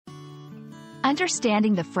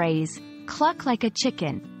Understanding the phrase, cluck like a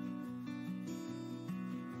chicken.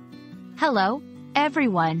 Hello,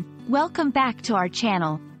 everyone. Welcome back to our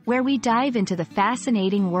channel, where we dive into the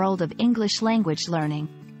fascinating world of English language learning.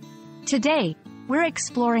 Today, we're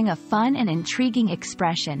exploring a fun and intriguing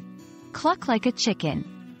expression, cluck like a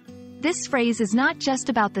chicken. This phrase is not just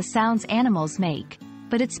about the sounds animals make,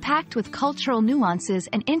 but it's packed with cultural nuances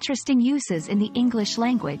and interesting uses in the English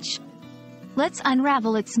language. Let's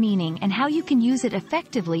unravel its meaning and how you can use it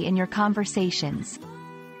effectively in your conversations.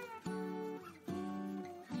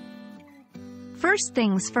 First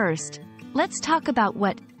things first, let's talk about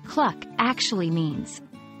what cluck actually means.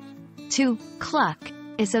 To cluck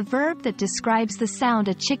is a verb that describes the sound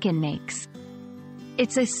a chicken makes.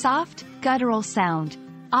 It's a soft, guttural sound,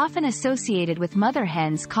 often associated with mother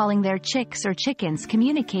hens calling their chicks or chickens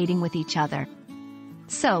communicating with each other.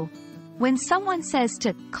 So, when someone says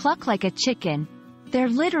to cluck like a chicken, they're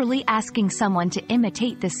literally asking someone to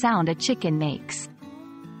imitate the sound a chicken makes.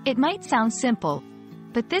 It might sound simple,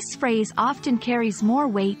 but this phrase often carries more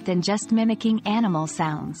weight than just mimicking animal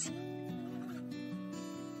sounds.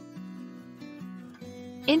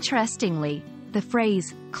 Interestingly, the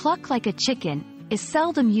phrase cluck like a chicken is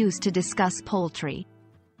seldom used to discuss poultry.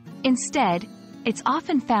 Instead, it's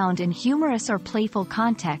often found in humorous or playful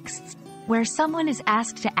contexts, where someone is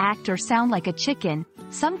asked to act or sound like a chicken,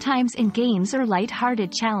 sometimes in games or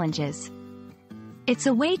light-hearted challenges. It's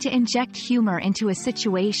a way to inject humor into a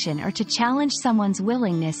situation or to challenge someone's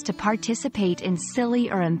willingness to participate in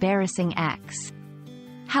silly or embarrassing acts.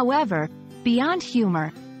 However, beyond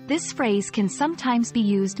humor, this phrase can sometimes be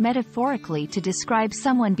used metaphorically to describe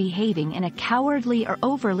someone behaving in a cowardly or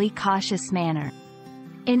overly cautious manner.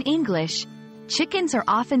 In English, chickens are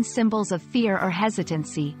often symbols of fear or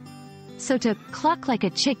hesitancy, so to cluck like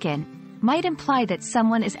a chicken might imply that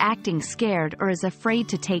someone is acting scared or is afraid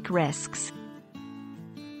to take risks.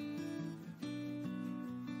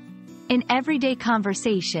 In everyday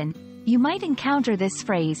conversation, you might encounter this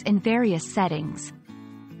phrase in various settings.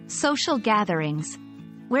 Social gatherings,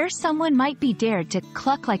 where someone might be dared to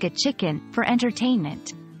cluck like a chicken for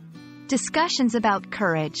entertainment. Discussions about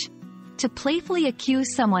courage, to playfully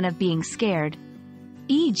accuse someone of being scared,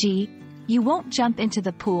 e.g., you won't jump into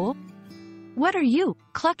the pool? What are you,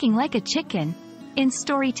 clucking like a chicken? In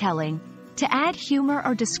storytelling, to add humor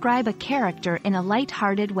or describe a character in a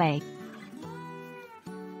light-hearted way.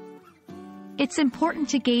 It's important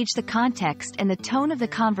to gauge the context and the tone of the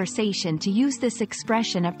conversation to use this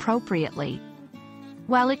expression appropriately.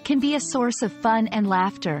 While it can be a source of fun and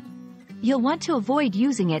laughter, you'll want to avoid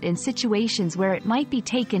using it in situations where it might be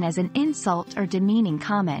taken as an insult or demeaning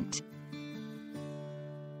comment.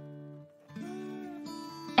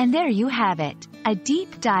 And there you have it, a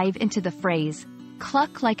deep dive into the phrase,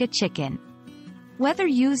 cluck like a chicken. Whether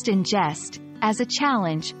used in jest, as a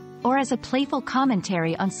challenge, or as a playful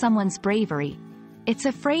commentary on someone's bravery, it's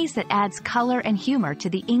a phrase that adds color and humor to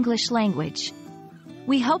the English language.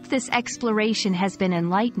 We hope this exploration has been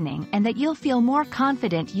enlightening and that you'll feel more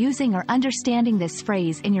confident using or understanding this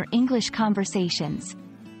phrase in your English conversations.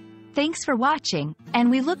 Thanks for watching, and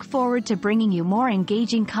we look forward to bringing you more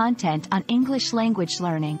engaging content on English language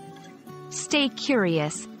learning. Stay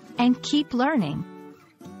curious, and keep learning.